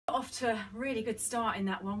to a really good start in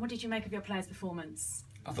that one. What did you make of your players' performance?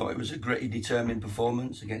 I thought it was a gritty, determined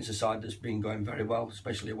performance against a side that's been going very well,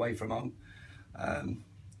 especially away from home.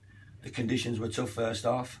 The conditions were tough first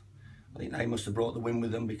half. I think they must have brought the win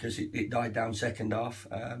with them because it died down second half.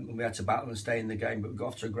 And we had to battle and stay in the game, but we got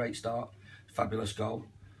off to a great start. Fabulous goal.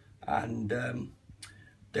 And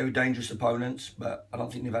they were dangerous opponents, but I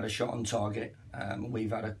don't think they've had a shot on target.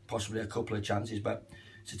 We've had possibly a couple of chances, but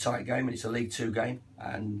it's a tight game and it's a League Two game.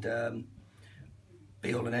 And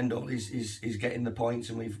be all and end all is getting the points,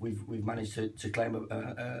 and we've managed to claim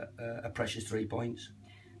a precious 3 points.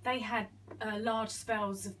 They had large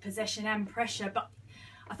spells of possession and pressure, but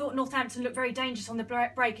I thought Northampton looked very dangerous on the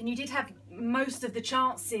break, and you did have most of the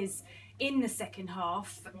chances in the second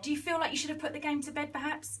half. Do you feel like you should have put the game to bed,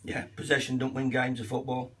 perhaps? Yeah, possession don't win games of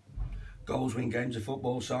football. Goals win games of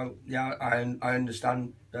football. So yeah, I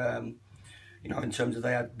understand. You know, in terms of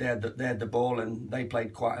they had the ball and they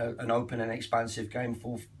played quite an open and expansive game.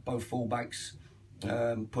 Both fullbacks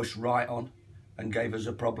pushed right on and gave us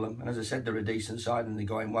a problem. And as I said, they're a decent side and they're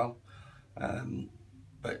going well.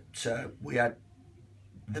 But we had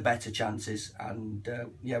the better chances, and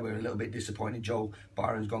yeah, we're a little bit disappointed. Joel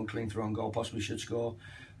Byron's gone clean through on goal, possibly should score.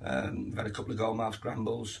 We've had a couple of goal-mouth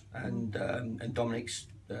scrambles, and Dominic's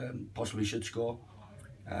possibly should score.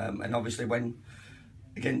 And obviously, when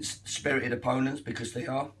against spirited opponents, because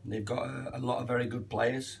they've got a lot of very good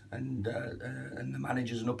players, and the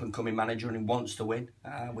manager's an up-and-coming manager and he wants to win,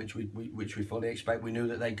 which we fully expect. We knew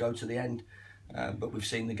that they'd go to the end, but we've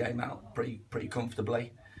seen the game out pretty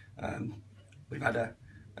comfortably. We've had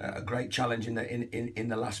a great challenge in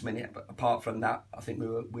the last minute, but apart from that, I think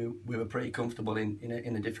we were pretty comfortable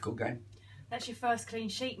in a difficult game. That's your first clean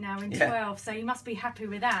sheet now in 12, so you must be happy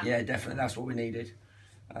with that. Yeah, definitely, that's what we needed.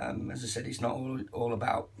 As I said, it's not all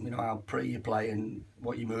about, you know, how pretty you play and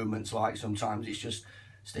what your movement's like. Sometimes it's just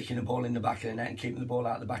sticking the ball in the back of the net and keeping the ball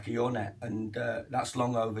out the back of your net, and that's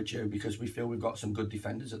long overdue because we feel we've got some good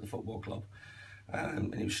defenders at the football club.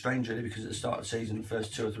 And it was strange really, because at the start of the season, the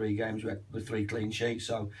first 2 or 3 games we had with 3 clean sheets,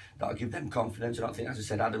 so that'll give them confidence. I don't think, as I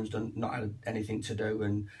said, Adam's not had anything to do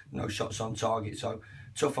and no shots on target. So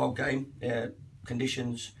tough old game,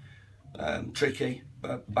 conditions tricky,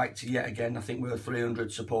 but back to yet again, I think we were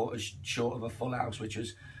 300 supporters short of a full house, which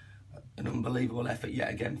was an unbelievable effort yet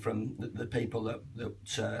again from the people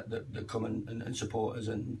that come and support us.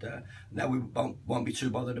 And now we won't be too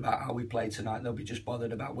bothered about how we play tonight. They'll be just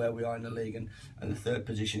bothered about where we are in the league, and the 3rd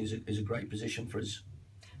position is a great position for us.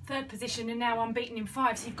 3rd position, and now unbeaten in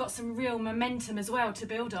 5, so you've got some real momentum as well to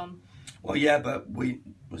build on. Well, yeah, but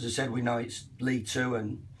as I said, we know it's League Two,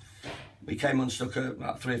 and we came unstuck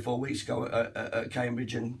about 3 or 4 weeks ago at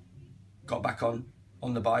Cambridge and got back on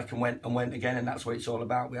the bike and went again, and that's what it's all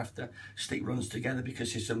about. We have to stick runs together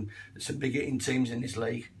because there's some big hitting teams in this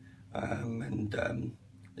league, and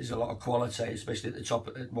there's a lot of quality, especially at the top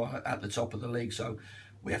of the league. So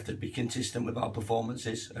we have to be consistent with our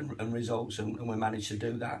performances and results, and we managed to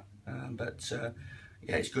do that.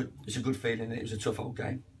 Yeah, it's good. It's a good feeling. It was a tough old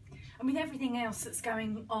game. And with everything else that's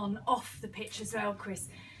going on off the pitch as well, Chris,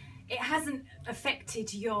 it hasn't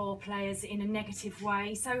affected your players in a negative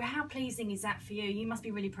way. So how pleasing is that for you? You must be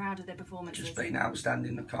really proud of their performances. Just been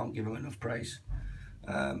outstanding. I can't give them enough praise.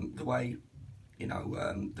 The way, you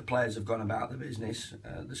know, the players have gone about the business,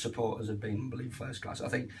 the supporters have been unbelievable, first class. I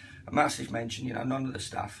think a massive mention, you know, none of the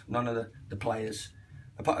staff, none of the players,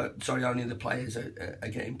 only the players are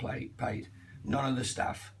getting paid. None of the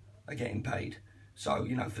staff are getting paid. So,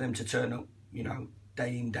 you know, for them to turn up, you know,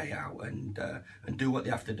 day in, day out, and do what they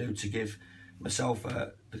have to do to give myself,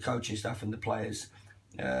 the coaching staff and the players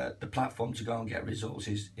the platform to go and get results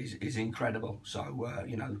is incredible. So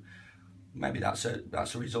you know, maybe that's a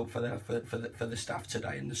result for the staff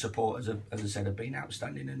today, and the supporters have, as I said, have been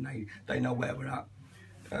outstanding, and they know where we're at,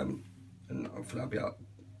 and hopefully I'll be able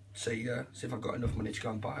to see if I've got enough money to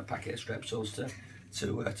go and buy a packet of Strepsils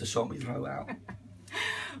to sort me throat out.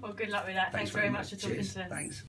 Well, good luck with that. Thanks very much for talking to us. Thanks.